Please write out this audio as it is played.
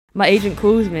My agent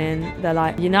calls me and they're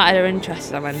like, United are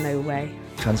interested. I went, no way.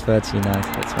 Transferred to United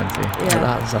at 20.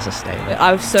 Yeah. That's a statement.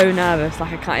 I was so nervous,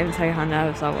 like I can't even tell you how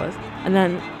nervous I was. And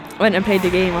then I went and played the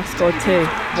game, I scored 2,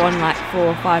 won like 4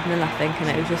 or 5-0 I think, and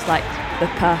it was just like the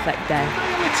perfect day.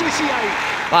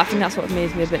 But I think that's what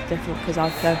made me a bit different because I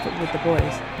was playing football with the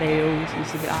boys. They always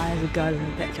used to be, there's a girl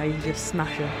in the pitch, I used to just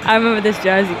smash her. I remember this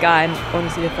Jersey guy, and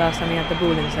honestly the first time he had the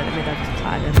ball in centre mid, I just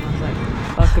clattered him. I was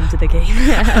like, welcome to the game.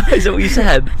 Is that what you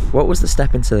said? What was the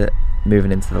step into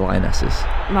moving into the Lionesses?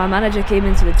 My manager came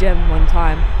into the gym one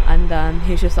time and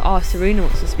he was just like, Serena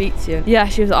wants to speak to you. Yeah,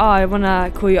 she was like, I want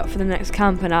to call you up for the next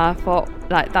camp, and I thought,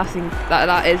 like,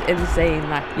 that is insane.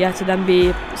 Like, yeah, to then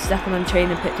be stepping on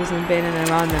training pitches and being in and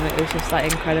around them, it was just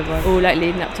like incredible. All like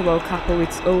leading up to World Cup,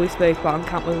 all we spoke about on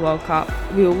camp was World Cup.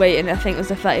 We were waiting, I think it was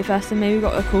the 31st, and maybe we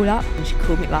got a call up, and she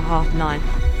called me at like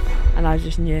 9:30, and I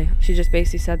just knew. She just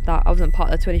basically said that I wasn't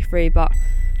part of the 23, but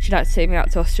she'd like to take me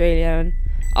out to Australia, and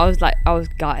I was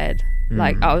gutted.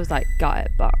 Like, I was like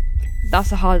gutted, but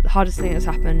that's the hardest thing that's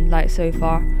happened like so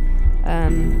far.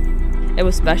 It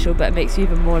was special, but it makes you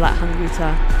even more like hungry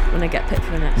to when I get picked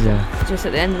for the next one. Just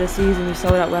at the end of the season, we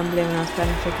sold out Wembley when I was playing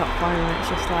the FA Cup final, and it's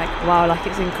just like, wow, like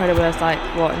it's incredible. There's like,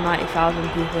 90,000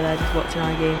 people there just watching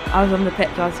our game. I was on the pitch,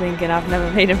 I was thinking, I've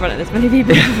never played in front of this many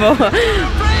people before.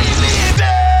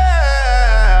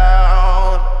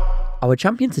 Our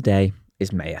champion today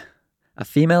is Maya, a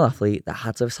female athlete that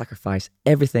had to sacrifice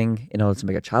everything in order to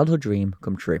make a childhood dream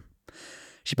come true.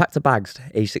 She packed her bags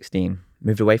at age 16,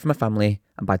 moved away from her family,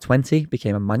 and by 20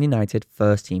 became a Man United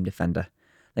first team defender,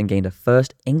 then gained her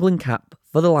first England cap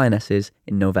for the Lionesses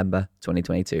in November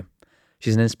 2022.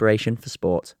 She's an inspiration for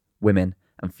sport, women,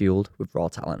 and fueled with raw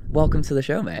talent. Welcome to the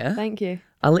show, Maya. Thank you.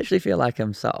 I literally feel like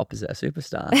I'm sat opposite a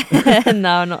superstar.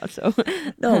 No, not at all.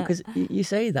 No, because you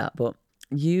say that, but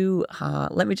you are,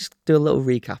 let me just do a little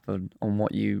recap on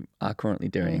what you are currently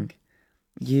doing.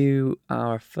 You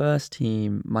are a first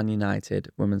team Man United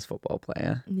women's football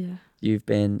player. Yeah. You've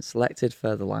been selected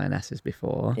for the Lionesses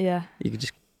before. Yeah. You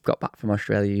just got back from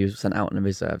Australia. You were sent out on a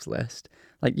reserves list.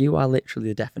 Like, you are literally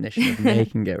the definition of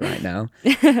making it right now.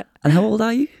 And how old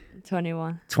are you?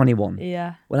 21. 21.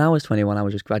 Yeah. When I was 21, I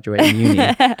was just graduating uni.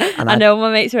 And I know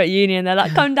my mates are at uni and they're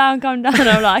like, come down. I'm like,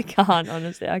 I can't,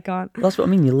 honestly, I can't. That's what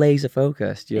I mean. You're laser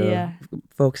focused. You're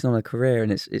focusing on a career,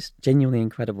 and it's genuinely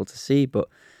incredible to see. But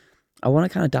I want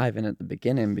to kind of dive in at the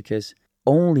beginning, because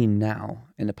only now,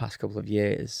 in the past couple of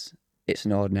years, it's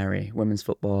an ordinary women's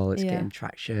football. It's getting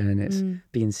traction. It's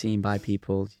being seen by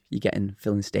people. You're getting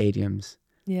filling stadiums.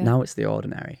 Yeah. Now it's the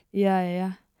ordinary.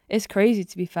 Yeah. It's crazy,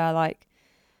 to be fair. Like,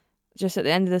 just at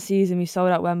the end of the season, we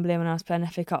sold out Wembley when I was playing the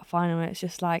FA Cup final, and it's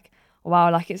just like,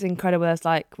 wow, like it's incredible. There's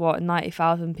like,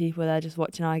 90,000 people there just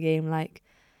watching our game. Like,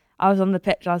 I was on the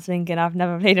pitch, I was thinking, I've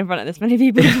never played in front of this many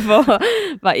people before.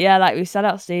 But yeah, like we sell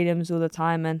out stadiums all the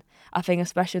time, and I think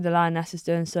especially the Lioness is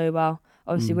doing so well.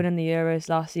 Obviously winning the Euros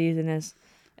last season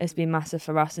it's been massive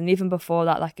for us, and even before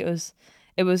that, like it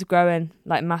was growing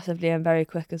like massively and very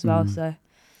quick as well. So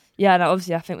yeah, and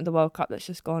obviously I think with the World Cup that's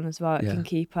just gone as well, it can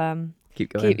keep going.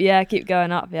 Keep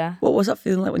going up. Yeah. What was that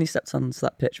feeling like when you stepped onto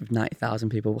that pitch with 90,000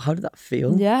 people? How did that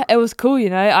feel? Yeah, it was cool. You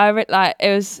know, it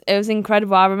was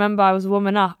incredible. I remember I was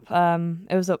warming up.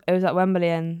 It was at Wembley,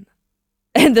 and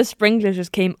the sprinklers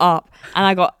just came up, and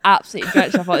I got absolutely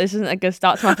drenched. I thought this isn't a good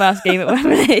start to my first game at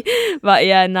Wembley. But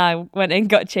yeah, no, went in,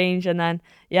 got changed, and then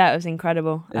it was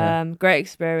incredible. Yeah. Great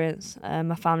experience.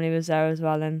 My family was there as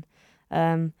well, and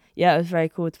it was very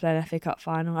cool to play an FA Cup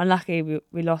final. And luckily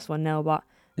we lost 1-0, but.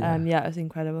 It was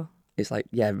incredible. It's like,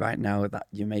 right now that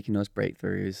you're making those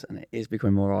breakthroughs and it is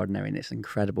becoming more ordinary, and it's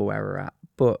incredible where we're at.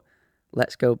 But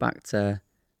let's go back to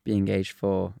being engaged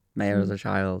for Maya as a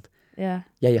child. Yeah,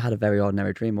 you had a very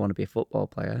ordinary dream. I want to be a football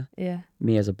player. Yeah.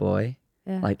 Me as a boy.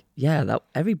 Yeah. That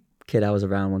every kid I was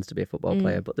around wants to be a football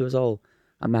player, but there was I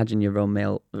imagine your role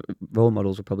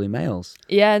models were probably males.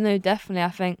 Yeah, no, definitely. I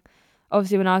think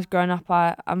obviously when I was growing up,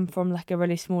 I'm from like a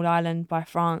really small island by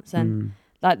France, and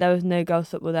like there was no girls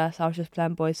football there, so I was just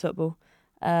playing boys football.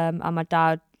 And my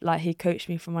dad, like he coached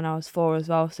me from when I was 4 as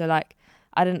well. So like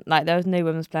I didn't there was no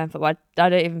women's playing football. I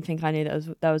don't even think I knew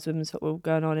that there was women's football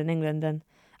going on in England, and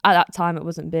at that time it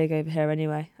wasn't big over here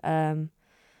anyway. But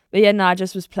yeah, no, I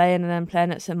just was playing, and then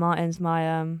playing at St Martin's,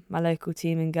 my local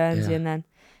team in Guernsey, and then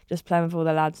just playing with all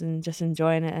the lads and just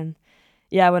enjoying it. And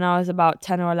yeah, when I was about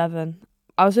 10 or 11.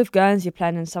 I was with Guernsey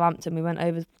playing in Southampton. We went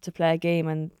over to play a game,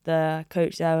 and the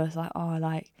coach there was like,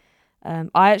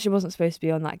 I actually wasn't supposed to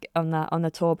be on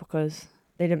the tour because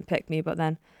they didn't pick me. But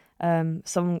then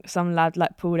some lad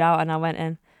like pulled out, and I went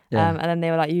in. And then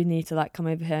they were like, you need to like come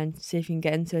over here and see if you can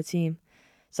get into a team.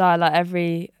 So I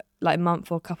every like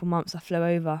month or a couple months, I flew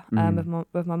over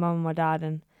with my mum and my dad,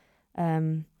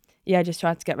 and just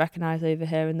tried to get recognised over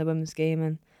here in the women's game.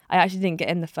 And I actually didn't get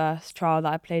in the first trial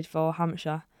that I played for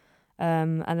Hampshire.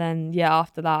 And then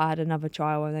after that I had another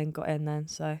trial and then got in then.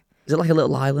 So is it like a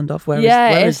little island off? Where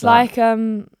it's is that? like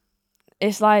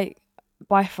it's like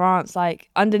by France, like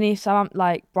underneath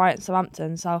like Brighton,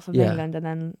 Southampton, south of England, and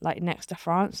then like next to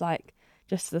France, like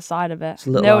just to the side of it.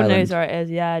 No one knows where it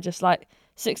is. Yeah, just like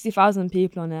 60,000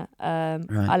 people on it.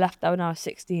 I left there when I was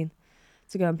 16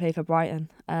 to go and play for Brighton.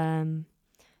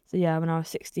 So when I was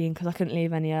 16, because I couldn't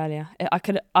leave any earlier.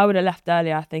 I would have left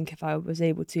earlier, I think, if I was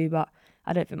able to, but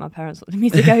I don't think my parents wanted me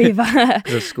to go either.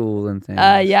 The school and things.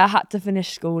 I had to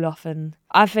finish school off, and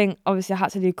I think obviously I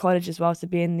had to do college as well to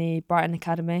be in the Brighton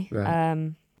Academy.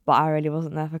 Right. But I really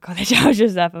wasn't there for college. I was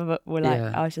just there for football.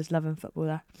 I was just loving football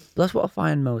there. But that's what I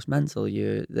find most mental.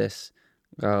 You're this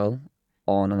girl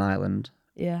on an island.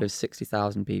 Yeah. There's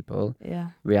 60,000 people. Yeah.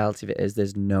 Reality of it is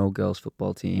there's no girls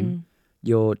football team.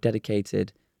 You're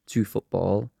dedicated to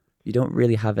football. You don't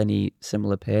really have any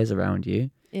similar peers around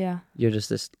you. Yeah. You're just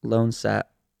this lone set,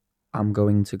 I'm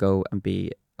going to go and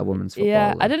be a women's footballer.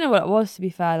 Yeah, I don't know what it was, to be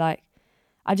fair. Like,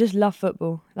 I just love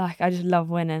football. Like, I just love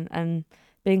winning and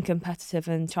being competitive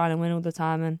and trying to win all the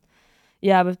time. And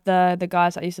with the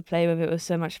guys I used to play with, it was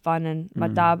so much fun. And my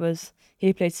dad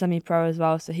he played semi-pro as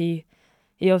well, so he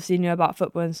obviously knew about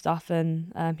football and stuff,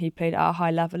 and he played at a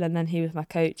high level, and then he was my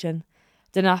coach. And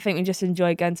I think we just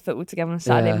enjoyed going to football together on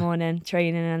Saturday morning,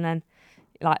 training, and then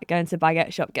like going to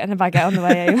baguette shop, getting a baguette on the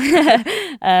way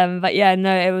home.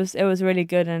 It was really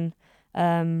good. And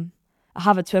I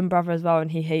have a twin brother as well,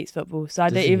 and he hates football, so I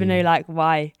don't even know like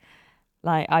why.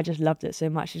 Like, I just loved it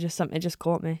so much. It's just something, it just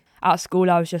caught me. At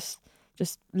school, I was just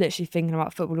literally thinking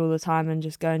about football all the time and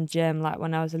just going gym, like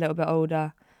when I was a little bit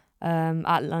older,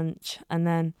 at lunch. And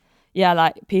then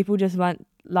like people just weren't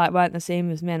the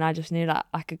same as me, and I just knew that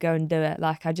I could go and do it.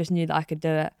 Like, I just knew that I could do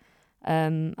it.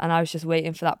 And I was just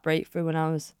waiting for that breakthrough when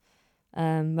I was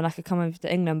when I could come over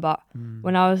to England. But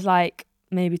when I was like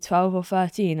maybe 12 or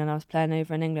 13 and I was playing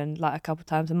over in England like a couple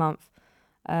times a month,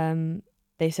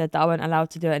 they said that I wasn't allowed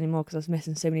to do it anymore because I was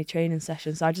missing so many training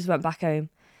sessions. So I just went back home.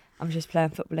 I was just playing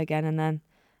football again. And then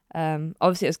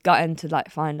obviously it was gutting to like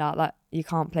find out that you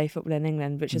can't play football in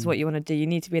England, which is what you want to do. You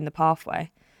need to be in the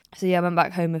pathway. So I went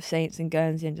back home with Saints and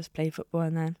Guernsey and just played football,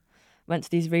 and then went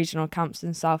to these regional camps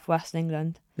in southwest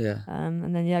England. Yeah.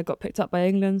 And then got picked up by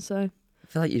England. So I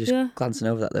feel like you're just glancing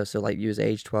over that though. So like you was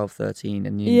age 12, 13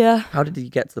 and you how did you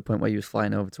get to the point where you was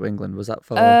flying over to England? Was that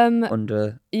for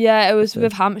under? Yeah, it was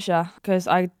with Hampshire, because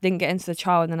I didn't get into the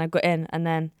trial and then I got in, and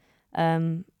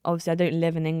then obviously I don't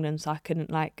live in England, so I couldn't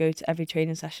like go to every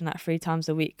training session like 3 times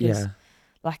a week, because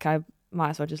like I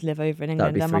might as well just live over in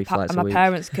England. And my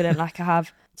parents couldn't, like I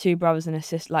have 2 brothers and a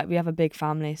sister, like we have a big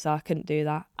family, so I couldn't do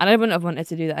that. And I wouldn't have wanted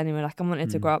to do that anyway. Like, I wanted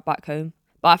to grow up back home.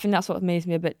 But I think that's what made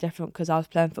me a bit different, because I was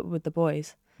playing football with the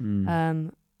boys,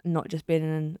 not just being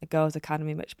in a girls'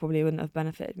 academy, which probably wouldn't have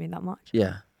benefited me that much.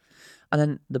 Yeah. And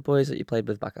then the boys that you played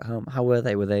with back at home, how were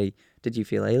they? Did you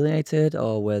feel alienated,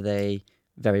 or were they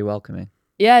very welcoming?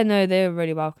 Yeah, no, they were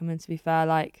really welcoming, to be fair.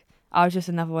 Like, I was just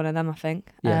another one of them, I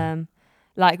think. Yeah.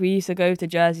 Like, we used to go to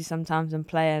Jersey sometimes and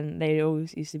play, and they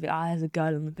always used to be like, there's a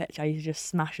girl on the pitch. I used to just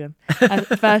smash them.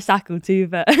 First tackle too,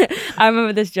 but I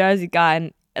remember this Jersey guy,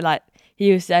 and like,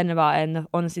 he was saying about it, and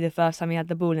honestly, the first time he had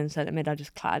the ball in centre mid, I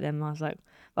just clattered him. I was like,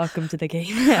 welcome to the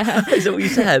game. Is that what you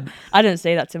said? I didn't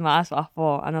say that to him, that's what I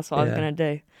thought, and that's what I was going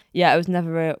to do. Yeah, it was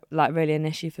never really an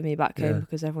issue for me back home,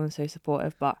 because everyone's so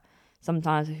supportive, but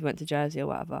sometimes if you went to Jersey or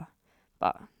whatever,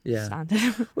 but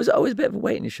standard. Was it always a bit of a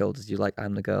weight on your shoulders? You're like,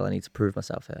 I'm the girl, I need to prove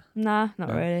myself here? Nah,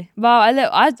 not really. Well, I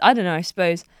don't know, I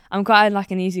suppose. I'm quite like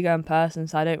an easygoing person,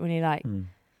 so I don't really like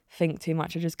think too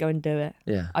much. I just go and do it.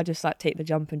 Yeah. I just like take the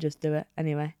jump and just do it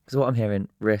anyway. Because what I'm hearing,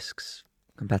 risks,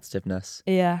 competitiveness,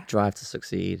 drive to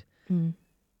succeed.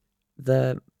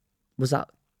 Was that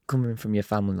coming from your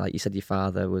family? Like you said, your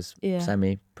father was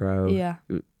semi-pro. Yeah.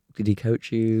 Did he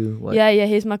coach you? What? Yeah,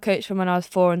 he's my coach from when I was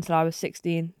 4 until I was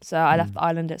 16. So I left the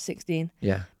island at 16.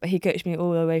 Yeah. But he coached me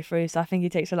all the way through, so I think he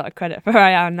takes a lot of credit for where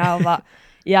I am now. But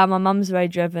yeah, my mum's very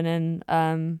driven,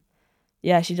 and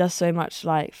she does so much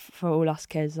like for all us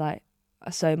kids, like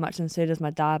so much, and so does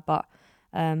my dad. But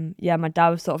my dad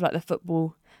was sort of like the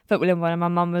footballing one, and my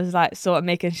mum was like sort of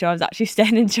making sure I was actually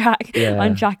staying in track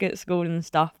on track at school and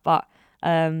stuff. But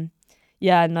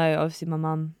obviously my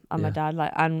mum and my dad,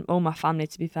 like, and all my family,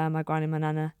 to be fair, my granny, my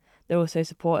nana, they're all so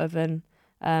supportive, and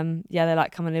they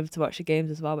like coming over to watch the games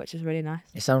as well, which is really nice.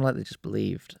 It sounded like they just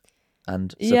believed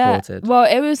and supported. Yeah, well,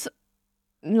 it was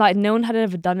like no one had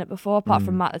ever done it before apart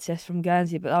from Matt the Tiss from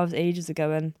Guernsey, but that was ages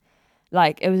ago, and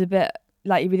like it was a bit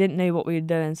like we didn't know what we were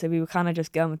doing, so we were kind of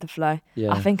just going with the flow.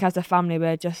 Yeah. I think as a family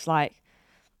we're just like,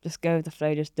 just go with the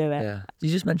flow, just do it. Yeah. You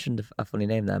just mentioned a funny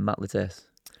name there, Matt Lionesses.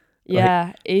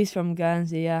 Yeah, he's from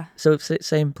Guernsey, yeah. So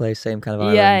same place, same kind of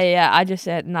island? Yeah. I just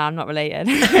said, no, I'm not related.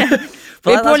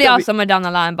 We probably are somewhere down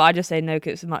the line, but I just say no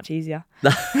because it's much easier.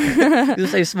 You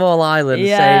just say small island,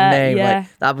 same name. Yeah.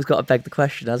 Like, that was got to beg the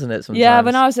question, hasn't it, sometimes? Yeah,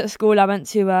 when I was at school, I went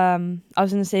to, I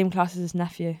was in the same class as his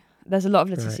nephew. There's a lot of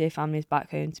the Tissier families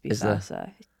back home, to be fair. So.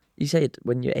 You said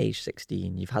when you're age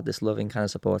 16, you've had this loving kind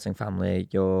of supporting family,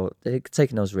 you're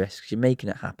taking those risks, you're making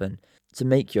it happen. To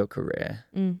make your career,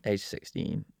 age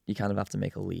 16, you kind of have to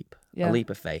make a leap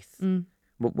of faith.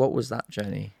 What was that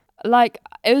journey? Like,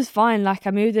 it was fine. Like,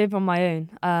 I moved over on my own.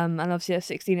 And obviously at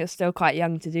 16, it's still quite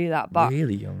young to do that. But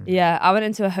really young? Yeah, I went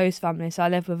into a host family. So I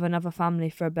lived with another family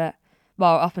for a bit.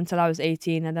 Well, up until I was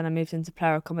 18. And then I moved into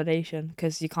player accommodation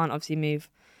because you can't obviously move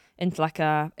into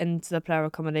the player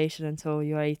accommodation until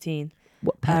you're 18.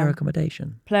 What, player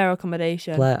accommodation? Player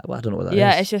accommodation. Well, I don't know what that is.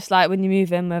 Yeah, it's just like when you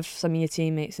move in with some of your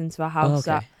teammates into a house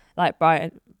that, like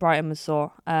Brighton was saw.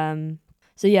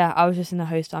 So yeah, I was just in the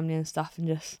host family and stuff and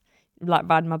just like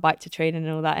riding my bike to training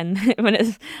and all that, and when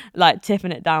it's like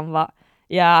tipping it down. But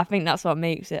yeah, I think that's what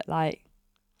makes it like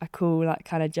a cool like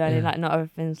kind of journey. Like not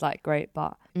everything's like great,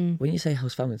 but when you say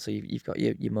host family, so you've got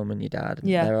your mum and your dad,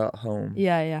 and they're at home.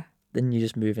 Yeah. Then you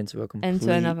just move into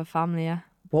another family. Yeah.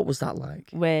 What was that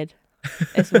like? Weird.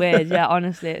 It's weird. Yeah,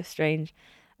 honestly, it's strange.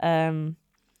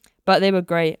 But they were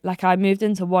great. Like I moved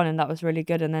into one and that was really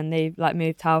good, and then they like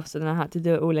moved house and then I had to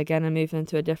do it all again and move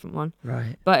into a different one.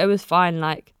 Right. But it was fine.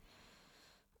 Like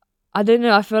I don't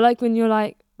know, I feel like when you're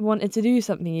like wanted to do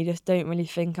something, you just don't really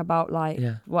think about like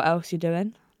what else you're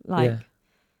doing. Like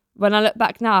when I look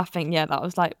back now, I think that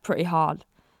was like pretty hard.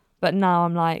 But now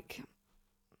I'm like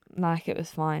it was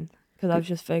fine because I was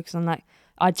just focused on like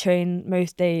I train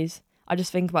most days. I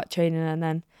just think about training and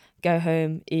then go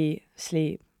home, eat,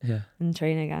 sleep, and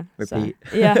train again. Repeat.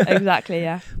 So, yeah, exactly,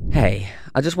 yeah. Hey,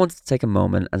 I just wanted to take a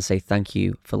moment and say thank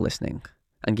you for listening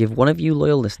and give one of you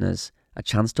loyal listeners a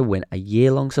chance to win a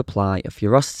year-long supply of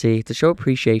Ferocity to show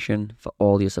appreciation for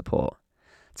all your support.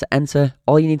 To enter,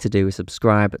 all you need to do is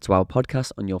subscribe to our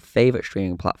podcast on your favourite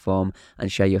streaming platform and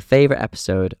share your favourite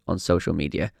episode on social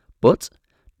media. But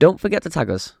don't forget to tag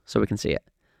us so we can see it.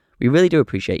 We really do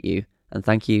appreciate you, and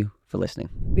thank you for listening.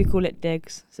 We call it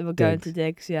digs, so we're going to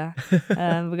digs, yeah.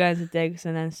 We're going to digs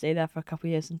and then stay there for a couple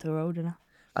of years until we're old enough.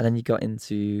 And then you got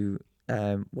into,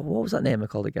 what was that name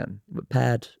called again?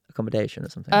 Paired accommodation or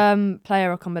something?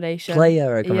 Player accommodation.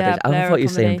 Player accommodation. Yeah, I thought you were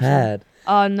saying paired.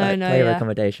 Oh, no, player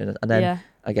accommodation. And then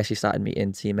I guess you started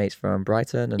meeting teammates from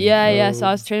Brighton. And so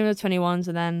I was training with 21s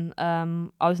and then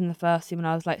I was in the first team when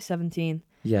I was like 17.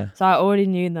 Yeah. So I already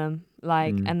knew them,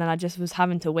 like, and then I just was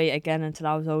having to wait again until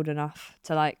I was old enough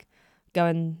to like go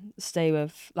and stay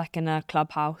with like in a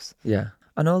clubhouse. Yeah.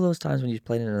 And all those times when you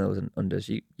played in those unders,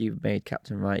 you made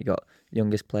captain, right? You got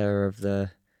youngest player of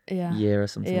the year or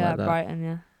something like that. Yeah,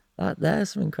 Brighton, yeah. There's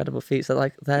some incredible feats.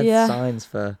 They're signs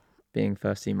for being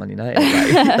first team Man United,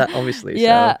 right? That obviously.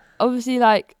 Yeah, obviously,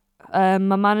 like my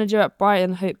manager at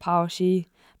Brighton, Hope Powell, she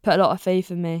put a lot of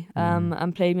faith in me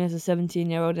and played me as a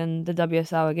 17-year-old in the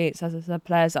WSL against, as I said,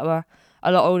 players that were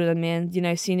a lot older than me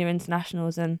and, senior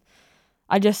internationals. And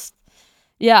I just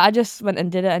went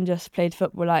and did it and just played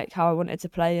football like how I wanted to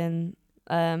play. And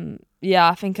I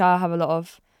think I have a lot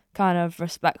of kind of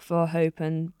respect for Hope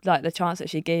and like the chance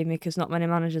that she gave me, because not many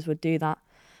managers would do that,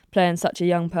 playing such a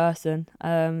young person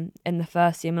in the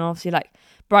first team. And obviously like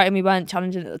Brighton, we weren't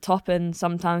challenging at the top, and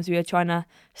sometimes we were trying to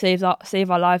save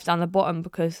our lives down the bottom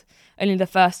because only the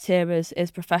first tier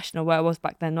is professional, where it was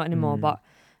back then, not anymore. But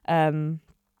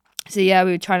we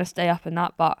were trying to stay up in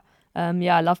that. But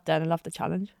I loved it and I loved the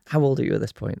challenge. How old are you at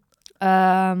this point?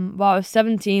 I was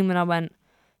 17 when I went.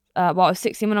 I was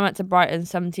 16 when I went to Brighton,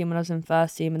 17 when I was in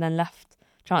first team, and then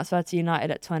transferred to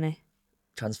United at 20.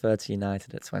 Transferred to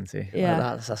United at 20. Yeah,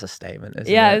 well, that's a statement, isn't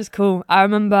it? Yeah, it was cool. I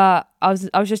remember I was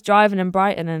just driving in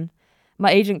Brighton and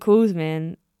my agent calls me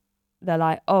and they're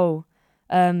like, "Oh,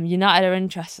 United are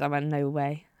interested." I went, "No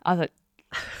way." I was like,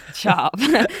 "Shut up."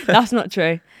 That's not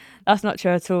true. That's not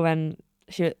true at all. And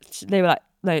they were like,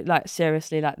 "No, like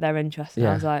seriously, like they're interested."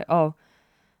 Yeah. I was like, "Oh,"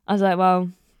 I was like,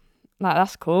 "Well, like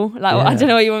that's cool. Like I don't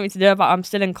know what you want me to do, but I'm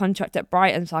still in contract at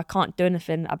Brighton, so I can't do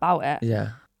anything about it." Yeah.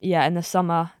 Yeah, in the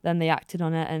summer, then they acted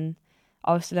on it, and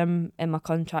I was still in my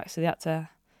contract, so they had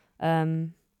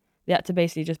to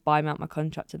basically just buy me out my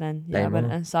contract, and then I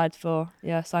went and signed for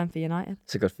United.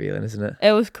 It's a good feeling, isn't it?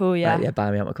 It was cool, yeah.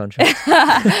 Buy me out my contract.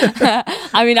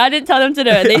 I mean, I didn't tell them to do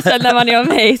it; they spent their money on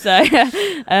me, so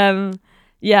so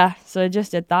I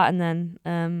just did that, and then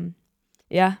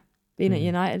Yeah, been at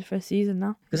United for a season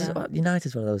now. Because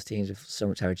United's one of those teams with so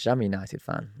much heritage. I'm a United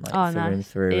fan, like through nice. and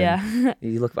through. Yeah. And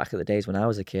you look back at the days when I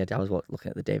was a kid, I was looking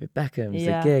at the David Beckhams,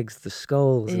 the Giggs, the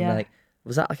Scholes, and like,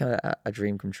 was that like a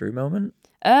dream come true moment?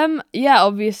 Yeah,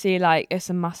 obviously, like, it's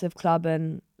a massive club,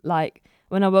 and like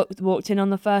when I walked in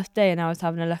on the first day and I was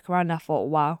having a look around, I thought,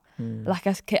 wow. Like,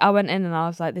 as a kid, I went in and I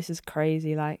was like, this is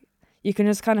crazy. Like, you can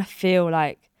just kind of feel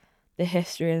like the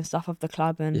history and stuff of the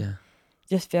club, and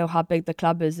just feel how big the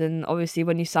club is. And obviously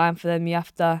when you sign for them, you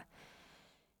have to,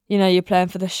 you know, you're playing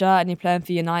for the shirt and you're playing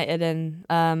for United,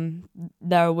 and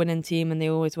they're a winning team and they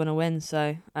always want to win.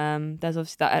 So there's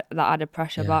obviously that added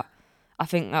pressure, but I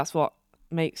think that's what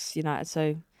makes United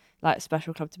so like a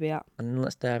special club to be at. And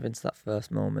let's dive into that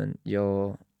first moment.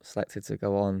 You're selected to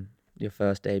go on your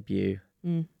first debut.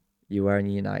 You're wearing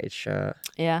a United shirt.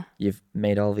 Yeah. You've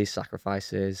made all these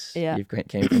sacrifices. Yeah. You've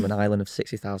came from an island of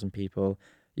 60,000 people.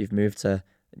 You've moved to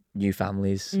new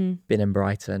families, been in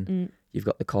Brighton. You've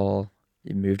got the call.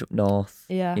 You moved up north.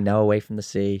 Yeah. You're now away from the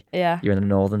sea. Yeah. You're in a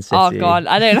northern city. Oh, God.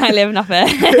 I don't like living up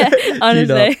here.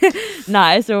 Honestly.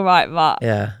 Nah, it's all right, but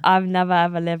I've never,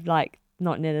 ever lived, like,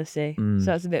 not near the sea.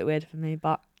 So it's a bit weird for me,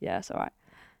 but yeah, it's all right.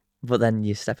 But then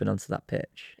you're stepping onto that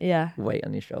pitch. Yeah. Weight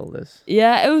on your shoulders.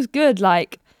 Yeah, it was good.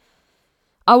 Like,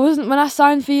 when I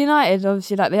signed for United,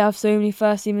 obviously, like, they have so many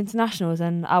first team internationals,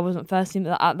 and I wasn't first team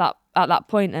at that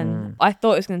point, and I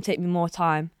thought it was going to take me more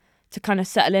time to kind of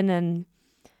settle in and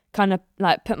kind of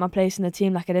like put my place in the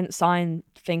team. Like, I didn't sign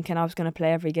thinking I was going to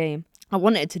play every game. I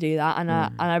wanted to do that, and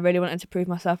I really wanted to prove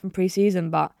myself in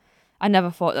pre-season, but I never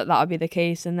thought that would be the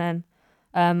case. And then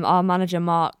our manager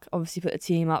Mark obviously put the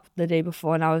team up the day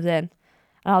before, and I was in,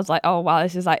 and I was like, oh wow,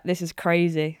 this is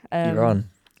crazy. You're on.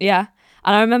 Yeah.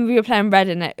 And I remember we were playing Red,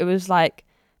 and it was like,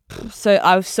 so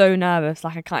I was so nervous.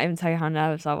 Like, I can't even tell you how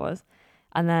nervous I was.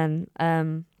 And then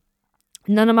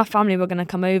none of my family were going to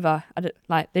come over.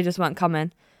 They just weren't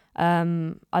coming. I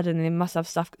don't know, they must have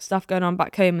stuff going on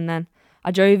back home. And then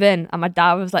I drove in, and my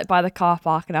dad was like by the car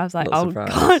park, and I was like, oh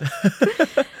God.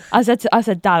 I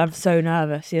said, Dad, I'm so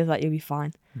nervous. He was like, you'll be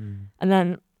fine. And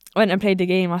then went and played the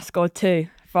game. I scored 2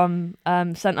 from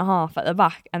centre half at the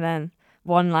back, and then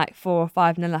won like 4 or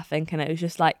 5-0, I think, and it was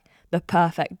just like the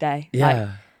perfect day. Yeah. Like,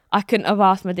 I couldn't have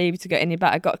asked my debut to go any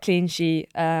better. I got a clean sheet.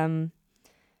 And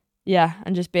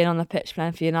just being on the pitch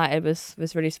playing for United was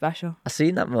really special. I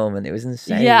seen that moment. It was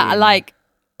insane. Yeah, like,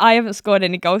 I haven't scored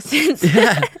any goals since.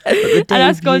 Yeah. And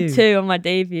I scored 2 on my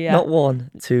debut. Yeah. Not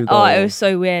 1, 2 goals. Oh, it was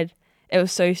so weird. It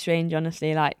was so strange,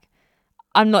 honestly. Like,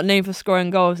 I'm not known for scoring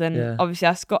goals, and obviously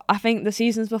I think the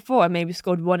seasons before I maybe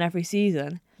scored 1 every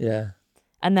season. Yeah.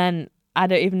 And then I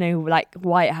don't even know like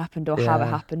why it happened or how it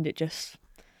happened. It just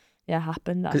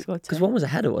happened. I scored 2. Because 1 was a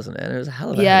header, wasn't it? And it was a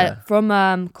hell of a header. From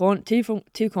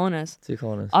two corners. 2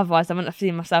 corners. Otherwise, I wouldn't have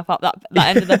seen myself up that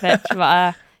end of the pitch.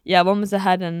 But 1 was a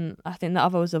head, and I think the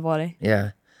other was a volley.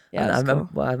 Yeah. Yeah, and I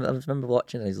remember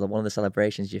watching it. Like one of the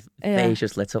celebrations, your face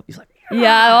just lit up. He's like,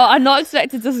 well, I'm not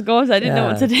expected to score, so I didn't know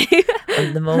what to do.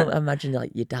 And the moment, I imagine,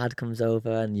 like, your dad comes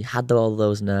over and you had all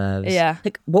those nerves. Yeah.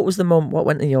 Like, what was the moment? What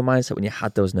went in your mindset when you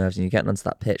had those nerves and you're getting onto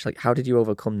that pitch? Like, how did you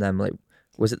overcome them? Like,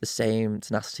 was it the same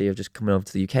tenacity of just coming over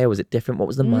to the UK, or was it different? What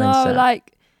was the mindset? No,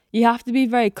 like, you have to be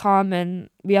very calm, and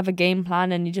we have a game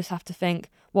plan, and you just have to think,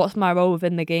 what's my role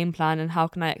within the game plan, and how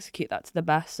can I execute that to the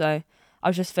best? So I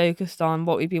was just focused on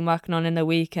what we've been working on in the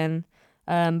week, and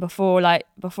before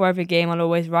every game, I'll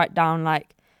always write down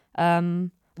like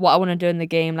what I want to do in the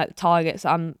game, like the targets.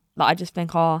 I just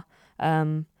think, I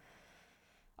don't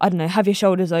know, have your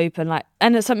shoulders open, like,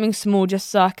 and it's something small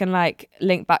just so I can like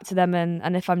link back to them,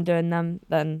 and if I'm doing them,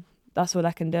 then that's all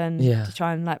I can do, and to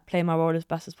try and like play my role as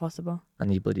best as possible.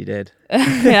 And you bloody did.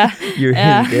 Yeah, you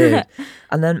really did.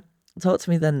 And then talk to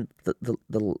me then.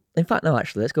 In fact, no,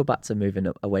 actually, let's go back to moving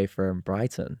away from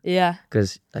Brighton. Yeah.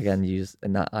 Because again, you was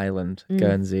in that island,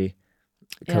 Guernsey,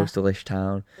 coastal-ish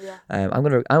town. Yeah. I'm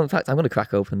gonna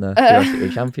crack open the Curiosity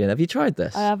Champion. Have you tried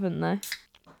this? I haven't, no.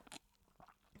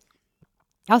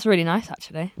 That's really nice,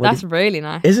 actually. That's really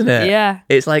nice, isn't it? Yeah.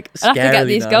 It's like scarily I have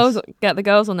to nice. get the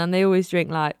girls on them. They always drink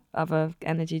like other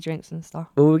energy drinks and stuff.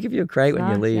 Well, we'll give you a crate when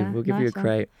you leave. Yeah, we'll give you a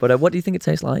crate. But what do you think it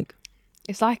tastes like?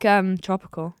 It's like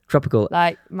tropical. Tropical.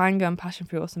 Like mango and passion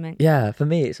fruit or something. Yeah, for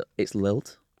me it's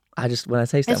lilt. When I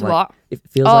taste it, it's what? It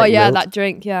feels like lilt. That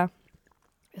drink, yeah.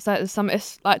 It's like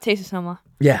it's like taste of summer.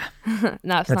 Yeah.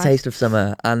 No, it's a nice. taste of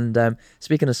summer. And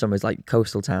speaking of summer, it's like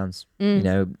coastal towns. You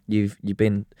know, you've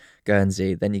been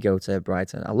Guernsey, then you go to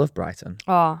Brighton. I love Brighton.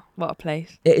 Oh, what a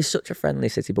place. It is such a friendly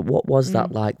city, but what was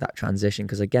that like, that transition?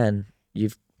 Because again,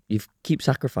 you've keep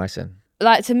sacrificing.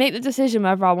 like, to make the decision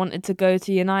whether I wanted to go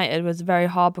to United was very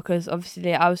hard because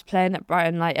obviously I was playing at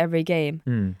Brighton like every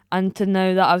game, and to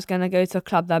know that I was going to go to a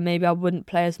club that maybe I wouldn't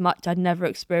play as much, I'd never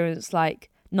experienced like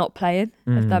not playing,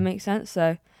 if that makes sense.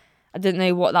 So I didn't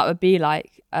know what that would be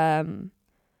like.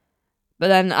 But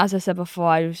then, as I said before,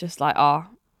 I was just like, oh,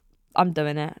 I'm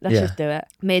doing it. Let's just do it.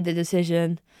 Made the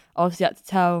decision. Obviously, had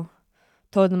to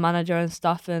told the manager and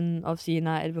stuff, and obviously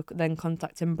United were then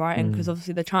contacting Brighton because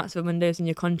obviously the transfer windows and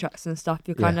your contracts and stuff,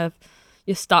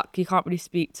 you're stuck. You can't really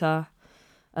speak to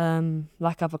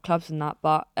like other clubs and that.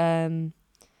 But and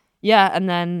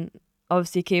then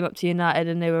obviously came up to United,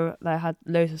 and they had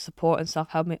loads of support and stuff,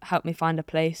 helped me find a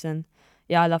place. And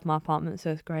I love my apartment,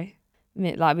 so it's great.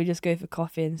 Like, we just go for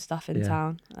coffee and stuff in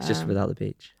town. It's just without the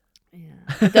beach. Yeah,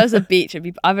 if there was a beach,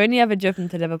 I've only ever driven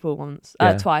to Liverpool once,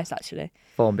 twice actually.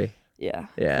 Formby. Yeah.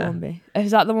 Formby.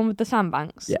 Is that the one with the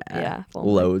sandbanks? Yeah.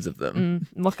 Loads of them.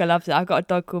 Mocha loves it. I've got a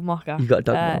dog called Mocha. You got a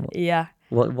dog? Yeah.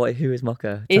 What? Who is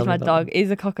Mocha? He's my dog.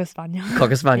 He's a Cocker Spaniel.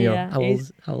 Cocker Spaniel. Yeah,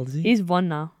 How old is he? He's 1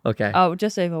 now. Okay. Oh,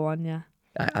 just over 1, yeah.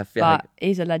 I feel like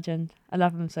he's a legend. I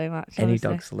love him so much. Any honestly.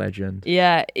 dog's a legend.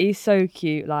 Yeah, he's so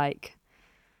cute. Like,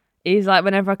 he's like,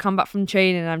 whenever I come back from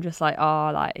training, I'm just like,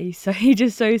 oh, like, he's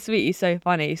just so sweet. He's so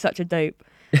funny. He's such a dope.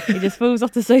 He just falls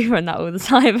off the sofa and that all the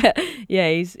time. But yeah,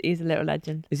 he's a little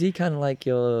legend. Is he kind of like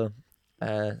your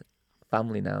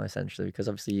family now, essentially? Because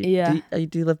obviously, you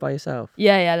do live by yourself.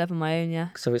 Yeah, I live on my own. Yeah.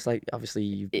 So it's like, obviously,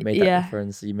 you made that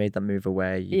difference. You made that move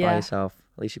away. You by yourself.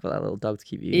 At least you've got that little dog to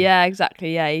keep you. Yeah,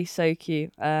 exactly. Yeah, he's so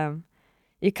cute.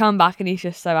 You come back and he's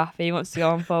just so happy. He wants to go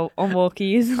on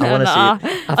walkies. I want to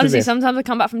see. Honestly, sometimes I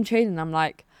come back from training and I'm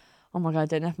like, oh my God, I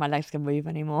don't know if my legs can move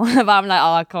anymore. But I'm like,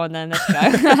 oh, come on then, let's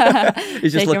go.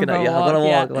 He's just looking at you. I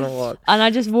want to walk. And I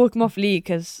just walk him off lead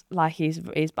because like he's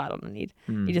bad on the lead.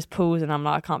 He just pulls and I'm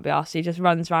like, I can't be arsed. He just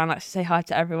runs around, likes to say hi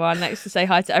to everyone, likes to say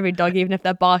hi to every dog, even if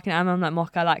they're barking at him. I'm like,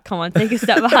 Mocha, like, come on, take a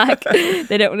step back.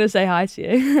 They don't want to say hi to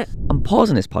you. I'm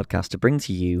pausing this podcast to bring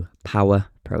to you Power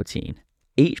Protein.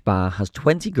 Each bar has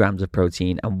 20 grams of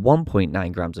protein and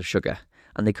 1.9 grams of sugar,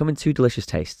 and they come in 2 delicious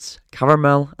tastes,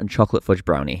 caramel and chocolate fudge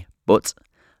brownie. But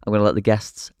I'm going to let the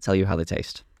guests tell you how they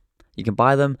taste. You can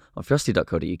buy them on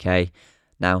frosty.co.uk.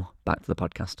 Now, back to the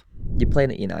podcast. You're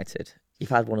playing at United. You've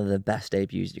had one of the best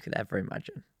debuts you could ever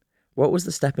imagine. What was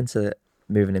the step into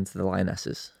moving into the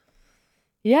Lionesses?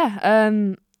 Yeah,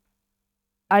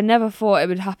 I never thought it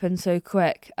would happen so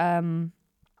quick.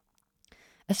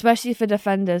 Especially for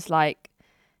defenders, like,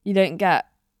 you don't get,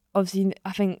 obviously,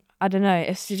 I don't know,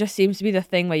 it just seems to be the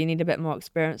thing where you need a bit more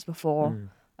experience before,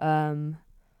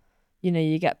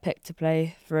 you get picked to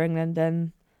play for England.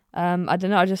 And I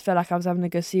don't know, I just feel like I was having a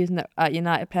good season at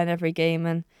United, playing every game,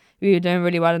 and we were doing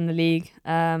really well in the league.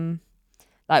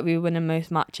 Like, we were winning most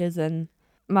matches, and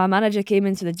my manager came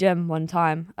into the gym one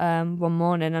time, one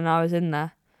morning, and I was in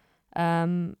there.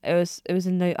 It was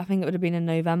I think it would have been in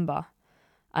November.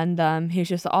 And he was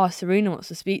just like, oh, Serena wants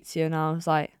to speak to you. And I was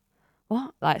like,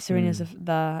 what? Like, Serena's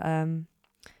the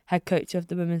head coach of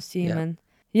the women's team. Yeah. And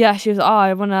yeah, she was like, oh,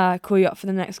 I want to call you up for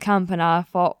the next camp. And I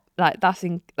thought, like,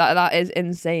 that is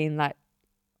insane. Like,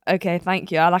 okay,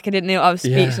 thank you. I didn't know, I was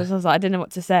speechless. I was like, I didn't know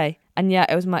what to say. And yeah,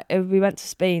 we went to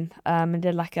Spain and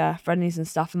did like friendlies and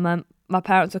stuff. And my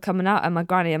parents were coming out, and my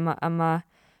granny and my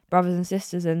brothers and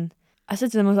sisters. And I said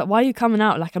to them, I was like, why are you coming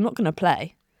out? Like, I'm not going to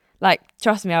play. Like,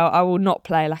 trust me, I will not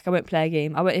play. Like, I won't play a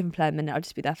game. I won't even play a minute. I'll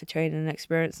just be there for training and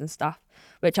experience and stuff.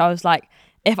 Which I was like,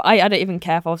 I don't even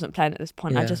care if I wasn't playing at this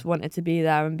point. I just wanted to be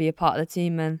there and be a part of the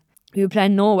team. And we were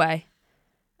playing Norway.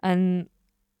 And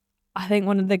I think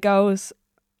one of the girls,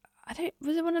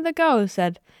 was it one of the girls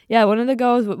said? Yeah, one of the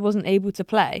girls wasn't able to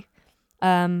play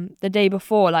the day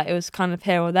before. Like, it was kind of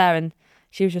here or there. And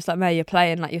she was just like, Mary, you're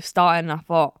playing, like, you're starting. And I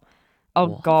thought, oh,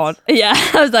 what? God. Yeah,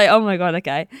 I was like, oh my God,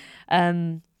 okay.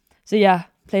 So yeah,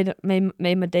 made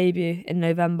my debut in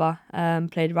November.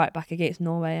 Played right back against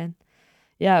Norway, and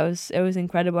yeah, it was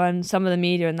incredible. And some of the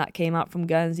media and that came out from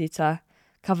Guernsey to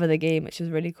cover the game, which was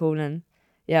really cool. And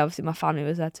yeah, obviously my family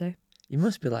was there too. You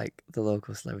must be like the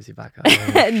local celebrity back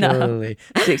home. Surely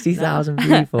 60,000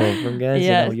 people from Guernsey.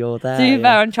 Yeah. Oh, you're there. To be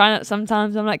fair, I'm trying.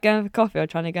 Sometimes I'm like going for coffee or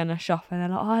trying to go in a shop, and they're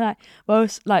like, "Oh, like, well,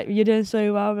 like, you're doing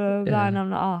so well, blah blah blah." And I'm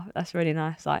like, "Oh, that's really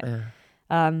nice." Like,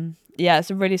 yeah,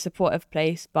 it's a really supportive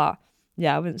place, but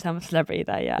yeah, I wouldn't say I'm a celebrity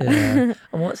there yet. Yeah.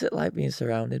 And what's it like being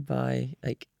surrounded by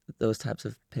like those types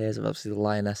of peers? Of obviously the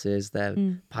Lionesses, they're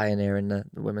pioneering the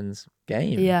women's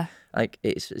game. Yeah, like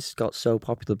it's got so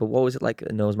popular. But what was it like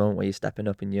in those moments where you're stepping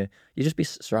up and you just be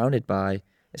surrounded by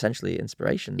essentially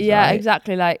inspirations? Yeah, right?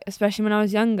 exactly. Like, especially when I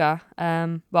was younger.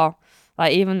 Well,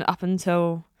 like even up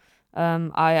until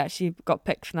I actually got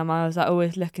picked for them, I was like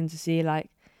always looking to see like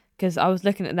because I was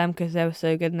looking at them because they were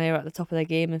so good and they were at the top of their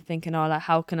game and thinking, oh, like,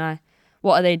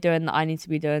 what are they doing that I need to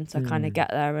be doing to kind of get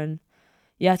there? And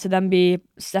yeah, to then be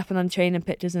stepping on training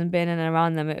pitches and being in and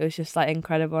around them, it was just like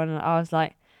incredible. And I was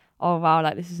like, oh wow,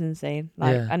 like this is insane.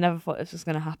 Like I never thought this was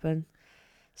going to happen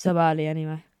so early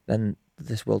anyway. Then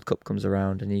this World Cup comes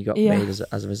around and you got made as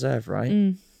a reserve,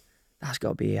 right? That's got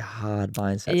to be a hard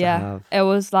mindset to have. It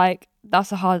was like,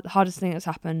 that's the hardest thing that's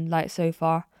happened like so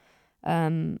far.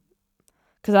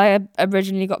 Because I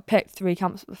originally got picked 3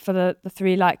 camps for the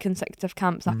 3 like consecutive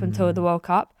camps up until the World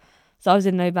Cup. So I was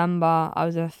in November, I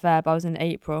was in Feb, I was in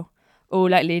April, all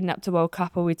like leading up to World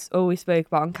Cup. All we spoke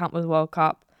about on camp was World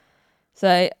Cup.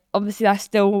 So obviously I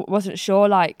still wasn't sure,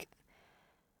 like,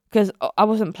 because I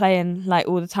wasn't playing like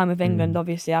all the time with England.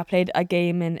 Obviously I played a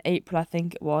game in April, I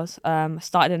think it was.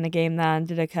 Started in the game there and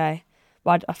did okay,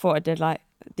 but I thought I did like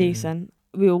decent.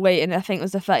 We were waiting, I think it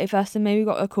was the 31st of May we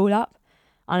got a call up,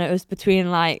 and it was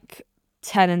between like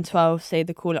 10 and 12, say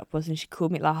the call up was, and she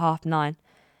called me at like 9:30.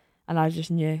 And I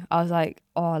just knew. I was like,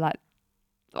 oh, like,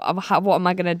 what am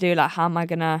I going to do? Like, how am I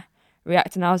going to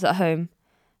react? And I was at home.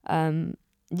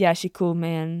 Yeah, she called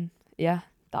me and, yeah,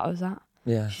 that was that.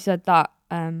 Yeah. She said that,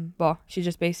 she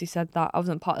just basically said that I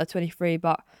wasn't part of the 23,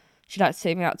 but she'd like to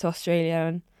take me out to Australia.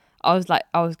 And I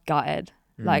was gutted.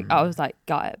 Like, I was like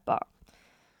gutted, but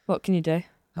what can you do?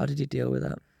 How did you deal with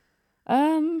that?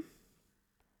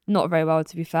 Not very well,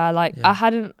 to be fair. Like, I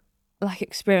hadn't, like,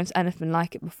 experienced anything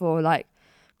like it before. Like,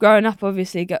 growing up,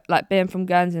 obviously, like being from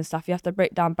Guernsey and stuff, you have to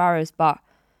break down barriers, but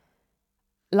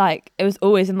like it was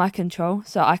always in my control,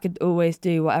 so I could always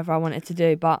do whatever I wanted to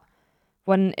do. But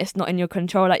when it's not in your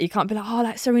control, like you can't be like, oh,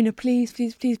 like Serena, please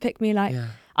pick me. Like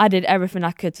I did everything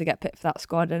I could to get picked for that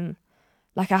squad, and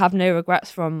like I have no regrets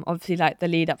from obviously like the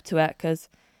lead up to it, because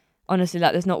honestly,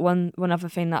 like there's not one other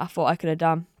thing that I thought I could have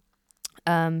done.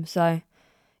 So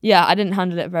yeah, I didn't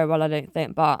handle it very well, I don't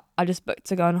think, but I just booked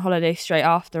to go on holiday straight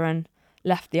after and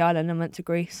left the island and went to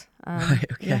Greece. Right,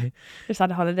 okay. Yeah, just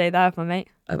had a holiday there with my mate.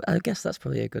 I guess that's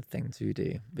probably a good thing to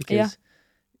do, because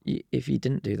if you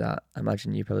didn't do that, I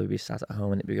imagine you'd probably be sat at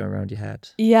home and it'd be going around your head.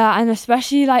 Yeah, and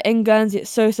especially like in Guernsey,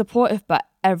 it's so supportive, but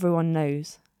everyone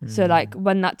knows. So like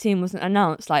when that team wasn't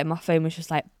announced, like my phone was just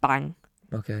like bang.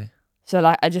 Okay. So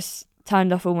like I just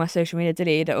turned off all my social media,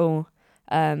 deleted it all.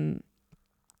 Even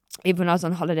when I was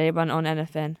on holiday, went on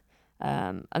anything.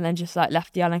 And then just like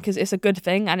left the island, because it's a good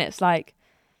thing, and it's like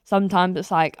sometimes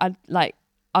it's like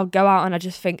I'll go out and I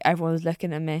just think everyone's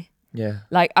looking at me. Yeah.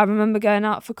 Like I remember going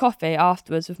out for coffee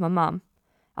afterwards with my mum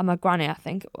and my granny, I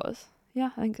think it was.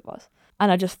 Yeah, I think it was.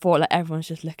 And I just thought like everyone's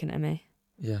just looking at me.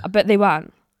 Yeah. I bet they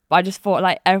weren't, but I just thought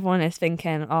like everyone is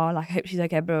thinking, oh, like I hope she's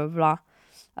okay, blah blah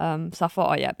blah. So I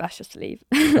thought, oh yeah, best just to leave.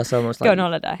 That's almost like go on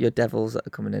holiday. Your devils that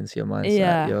are coming into your mindset.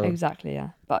 Yeah, exactly.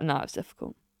 Yeah, but no, it's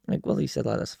difficult. Like, well, you said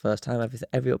like that's the first time.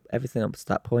 Everything up to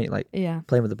that point, like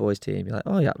playing with the boys' team, you're like,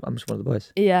 oh yeah, I'm just one of the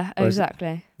boys. Yeah, whereas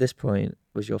exactly. This point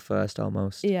was your first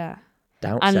almost. Yeah.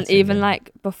 Doubt. And even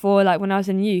like before, like when I was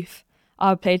in youth,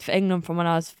 I played for England from when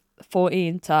I was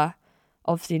 14 to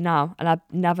obviously now, and I've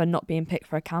never not been picked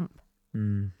for a camp.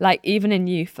 Like even in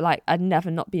youth, like I'd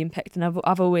never not been picked, and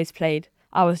I've always played.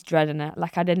 I was dreading it.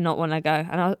 Like I did not want to go,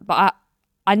 and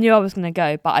I knew I was gonna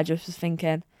go, but I just was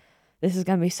thinking, this is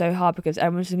going to be so hard because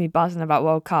everyone's going to be buzzing about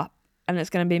World Cup, and it's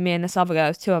going to be me and this other girl.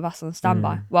 There's 2 of us on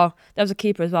standby. Well, there was a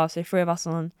keeper as well, so 3 of us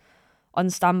on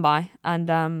standby.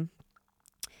 And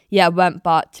went,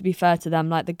 but to be fair to them,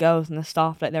 like the girls and the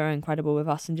staff, like they were incredible with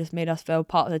us and just made us feel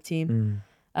part of the team.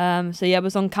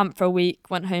 Was on camp for a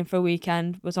week, went home for a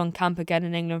weekend, was on camp again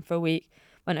in England for a week,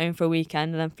 went home for a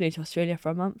weekend, and then flew to Australia for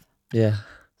a month. Yeah.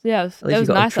 So yeah, it was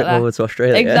got nice. A trip over to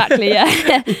Australia. Exactly,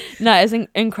 yeah. No, it's an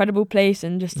incredible place,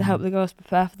 and just to help the girls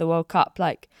prepare for the World Cup,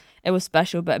 like it was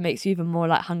special, but it makes you even more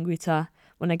like hungry to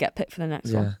when they get picked for the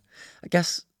next one. I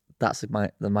guess that's the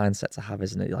mindset to have,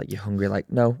 isn't it? Like you're hungry.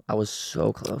 Like no, I was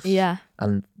so close. Yeah.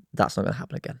 And that's not going to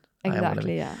happen again.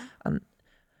 Exactly. Yeah.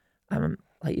 And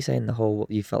like you're saying,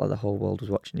 you felt like the whole world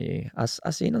was watching you. As I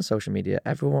seen on social media,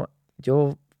 everyone,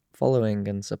 your following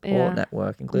and support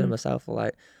network, including myself, are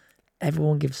like.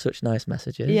 Everyone gives such nice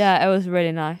messages. Yeah, it was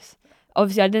really nice.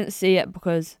 Obviously, I didn't see it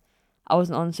because I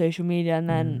wasn't on social media. And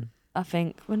then I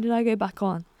think, when did I go back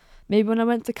on? Maybe when I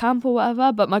went to camp or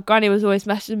whatever. But my granny was always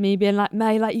messaging me being like,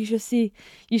 May, like, you should see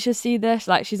this.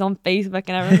 Like, she's on Facebook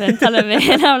and everything telling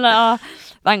me. And I'm like, oh,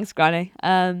 thanks, granny.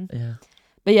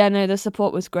 But yeah, no, the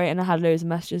support was great. And I had loads of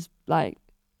messages, like,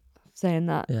 saying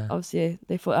that. Yeah. Obviously,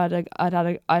 they thought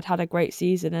I'd had a great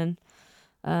season.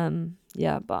 And,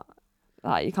 but...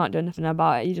 like you can't do anything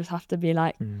about it. You just have to be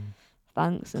like,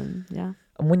 thanks, and yeah.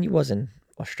 And when you was in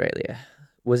Australia,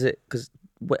 was it because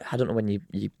I don't know when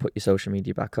you put your social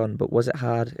media back on, but was it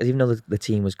hard? Even though the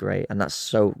team was great, and that's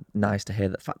so nice to hear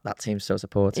that team's so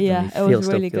supportive. Yeah, and you it was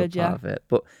really good. Part of it.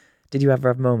 But did you ever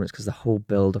have moments, because the whole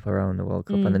build up around the World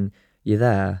Cup, and then you're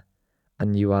there,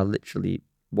 and you are literally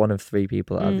one of 3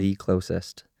 people that are the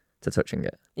closest to touching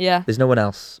it? Yeah, there's no one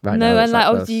else right now. No, and like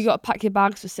obviously you got to pack your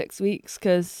bags for 6 weeks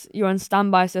because you're on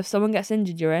standby. So if someone gets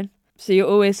injured, you're in. So you're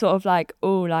always sort of like,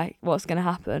 oh, like what's gonna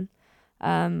happen?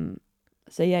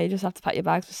 So yeah, you just have to pack your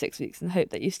bags for 6 weeks and hope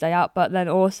that you stay out. But then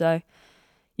also,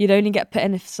 you'd only get put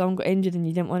in if someone got injured and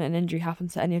you didn't want an injury happen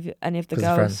to any of the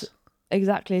girls.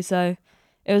 Exactly. So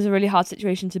it was a really hard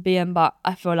situation to be in, but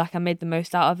I feel like I made the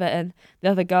most out of it. And the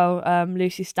other girl,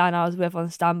 Lucy Stan, I was with on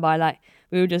standby, like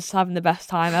we were just having the best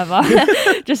time ever,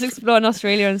 just exploring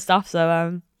Australia and stuff.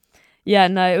 So yeah,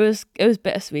 no, it was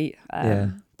bittersweet.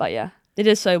 But yeah, they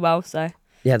did so well. So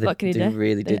yeah, they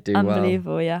really did do unbelievable, well.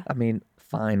 Unbelievable, yeah. I mean,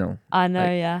 final. I know,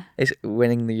 yeah. It's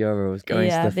winning the Euros,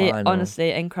 going to the final.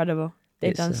 Honestly, incredible.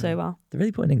 They've done so well. They're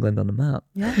really putting England on the map.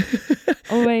 Yeah,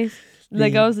 always. The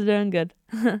girls are doing good.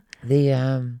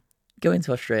 Going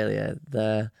to Australia,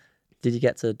 did you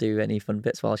get to do any fun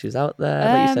bits while she was out there?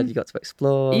 Like you said, you got to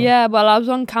explore. Yeah, well, I was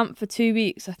on camp for 2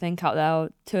 weeks, I think, out there, or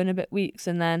 2 and a bit weeks.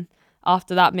 And then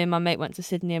after that, me and my mate went to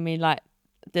Sydney and we like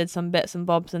did some bits and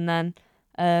bobs, and then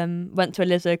went to a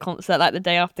Lizzo concert like the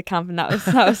day after camp, and that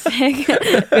was sick.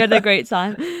 We had a great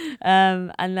time.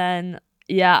 And then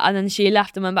she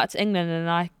left and went back to England, and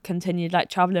I continued like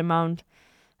traveling around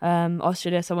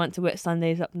Australia. So I went to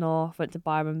Whitsundays up north, went to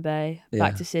Byron Bay,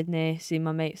 back to Sydney, see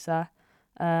my mates there.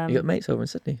 You got mates over in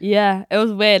Sydney? Yeah, it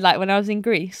was weird. Like when I was in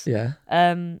Greece, me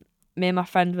and my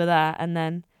friend were there, and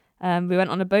then we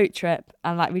went on a boat trip,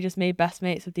 and like we just made best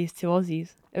mates with these 2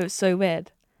 Aussies. It was so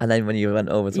weird. And then when you went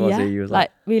over to Aussie, you was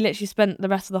like we literally spent the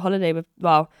rest of the holiday with.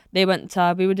 Well, they went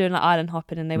to. We were doing like island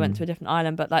hopping, and they went to a different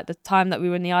island. But like the time that we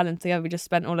were in the island together, we just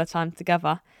spent all the time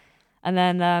together. And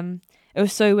then it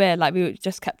was so weird. Like we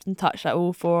just kept in touch, like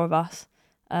all 4 of us.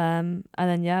 And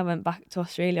then I went back to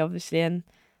Australia, obviously, and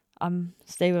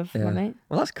stay with my mate.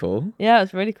 Well, that's cool. Yeah, it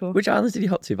was really cool. Which islands did you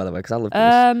hop to, by the way? Because I love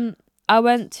Greece. I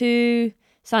went to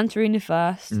Santorini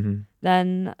first,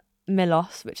 then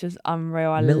Milos, which is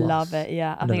unreal. I love it.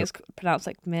 Yeah, I think it's pronounced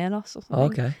like Milos or something. Oh,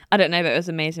 okay. I don't know, but it was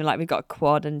amazing. Like we got a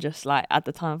quad and just like at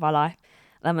the time of our life.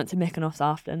 Then went to Mykonos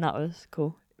after, and that was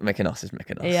cool. Mykonos is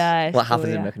Mykonos. Yeah, what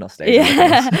happens in Mykonos stays.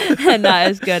 Yeah, no, it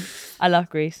was good. I love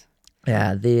Greece.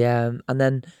 Yeah, and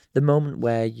then the moment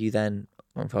where you then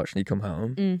unfortunately come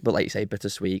home, but like you say,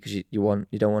 bittersweet because you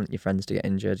don't want your friends to get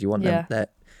injured. You want them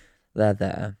they're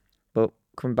there. But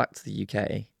coming back to the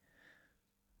UK,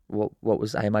 what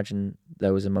was, I imagine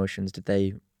those emotions,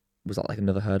 was that like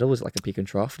another hurdle? Was it like a peak and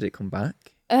trough? Did it come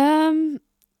back?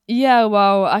 Yeah,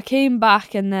 well, I came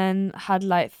back and then had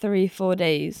like 3-4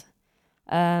 days.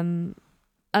 And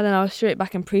then I was straight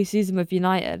back in pre-season with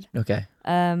United. Okay.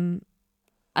 And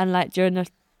like during the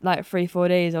like 3-4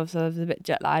 days, obviously I was a bit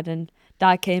jet lagged, and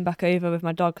Dad came back over with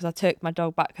my dog because I took my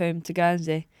dog back home to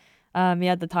Guernsey. He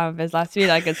had the time of his life. It's really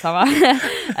like a good summer.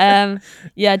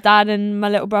 Dad and my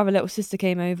little brother, little sister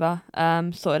came over,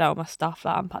 sorted out all my stuff,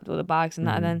 like unpacked all the bags and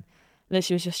that, and then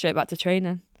literally was just straight back to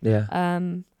training. Yeah.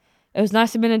 It was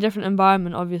nice to be in a different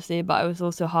environment, obviously, but it was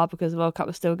also hard because the World Cup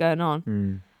was still going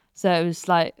on. So it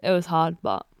was hard,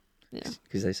 but yeah.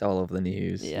 Because it's all over the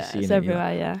news. Yeah, it's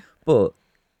everywhere, yeah. But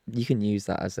you can use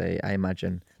that as I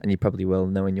imagine, and you probably will,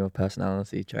 knowing your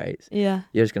personality traits. Yeah.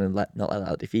 You're just going to not let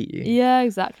that defeat you. Yeah,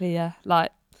 exactly, yeah.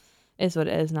 Like, it's what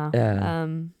it is now. Yeah.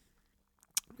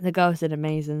 The girls did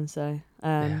amazing, so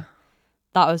that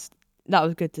was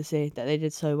good to see that they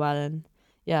did so well, and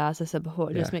yeah, as I said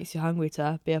before, it just makes you hungry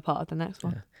to be a part of the next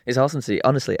one. Yeah. It's awesome to see.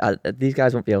 Honestly, these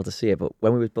guys won't be able to see it, but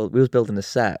when we was building a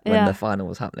set when the final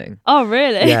was happening. Oh,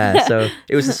 really? Yeah. So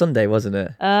it was a Sunday, wasn't it?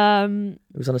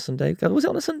 It was on a Sunday. Was it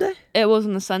on a Sunday? It was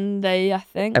on a Sunday, I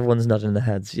think. Everyone's nodding their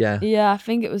heads. Yeah. Yeah, I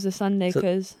think it was a Sunday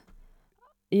because.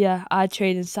 I had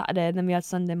training Saturday and then we had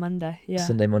Sunday, Monday. Yeah.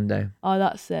 Sunday, Monday. Oh,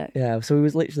 that's sick. Yeah, so we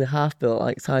was literally half built,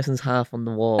 like Tyson's half on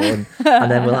the wall, and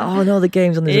then we're like, oh no, the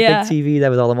game's on. There's a big TV there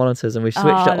with all the monitors, and we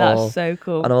switched it all. That's so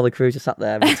cool. And all the crew just sat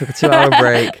there. We took a 2-hour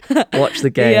break, watched the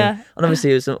game, and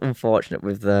obviously it was unfortunate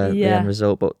with the end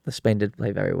result, but Spain did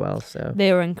play very well. So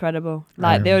they were incredible.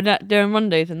 Like they were doing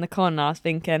rondos in the corner. I was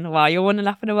thinking, wow, you're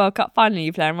 1-0 in a World Cup final,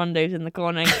 you're playing rondos in the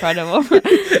corner, incredible.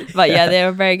 But yeah, they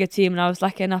were a very good team, and I was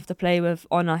lucky enough to play with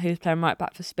Honor, who's playing right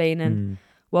back for Spain, and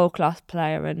world-class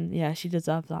player, and yeah, she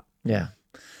deserves that. Yeah.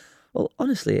 Well,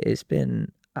 honestly, it's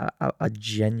been a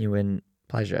genuine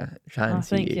pleasure chatting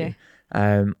to you.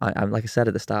 I'm like I said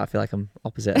at the start, I feel like I'm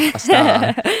opposite a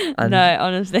star. And no,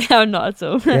 honestly, I'm not at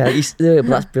all. yeah, but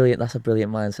that's brilliant. That's a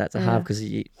brilliant mindset to have, because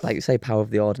like you say, power of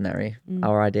the ordinary.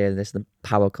 Our idea of this, the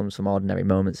power comes from ordinary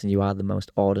moments, and you are the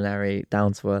most ordinary,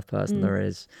 down to earth person there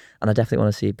is. And I definitely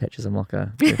want to see pictures of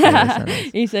Mocha.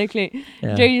 He's so cute.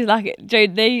 Yeah. Jodie's like it.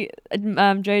 Jodie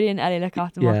and Ellie look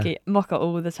after Mocha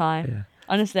all the time. Yeah.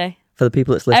 Honestly. For the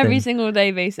people that's listening, every single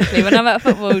day basically. When I'm at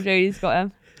football, Jodie's got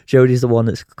him. Jodie's the one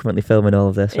that's currently filming all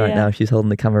of this right now. She's holding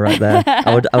the camera right there.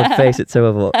 I would face it to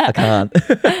her, but I can't.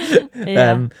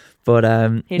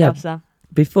 He loves them.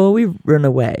 Before we run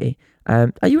away,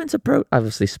 are you into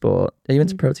obviously sport? Are you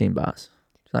into protein bars?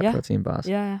 Protein bars?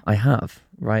 Yeah. I have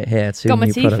right here. Got my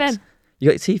teeth products. in. You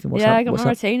got your teeth in? What's that? I got my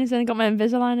retainers in. Got my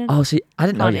Invisalign in. Oh, see, I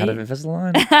didn't know you had an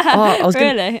Invisalign. I was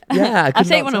really? Yeah. I'll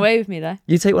take one away with me though.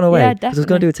 You take one away? Yeah, definitely. I was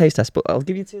going to do a taste test, but I'll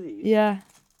give you 2 of these. Yeah.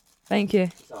 Thank you.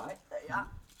 It's alright. There you are.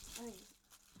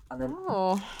 And then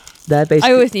they're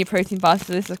basically... I always need protein bars,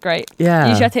 so this is great. Yeah.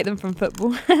 Usually I take them from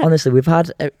football. Honestly, we've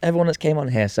had everyone that's came on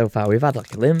here so far. We've had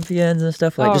like Olympians and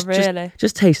stuff. Like,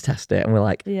 just taste test it, and we're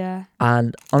like, yeah.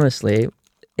 And honestly,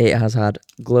 it has had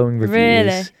glowing reviews.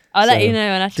 Really? I'll let you know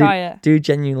when I try it. Do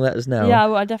genuinely let us know. Yeah,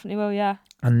 well, I definitely will. Yeah.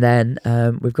 And then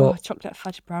we've got chocolate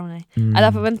fudge brownie. I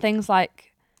love it when things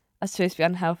like are supposed to be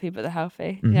unhealthy, but they're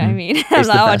healthy. You know what I mean? I'm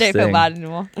like, I don't feel bad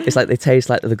anymore. It's like they taste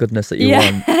like the goodness that you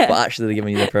want, but actually they're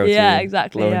giving you the protein. Yeah,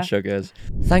 exactly. Glowing sugars.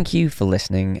 Thank you for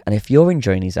listening. And if you're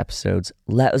enjoying these episodes,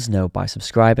 let us know by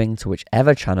subscribing to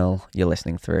whichever channel you're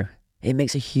listening through. It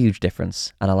makes a huge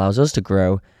difference and allows us to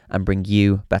grow and bring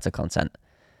you better content.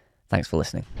 Thanks for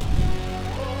listening.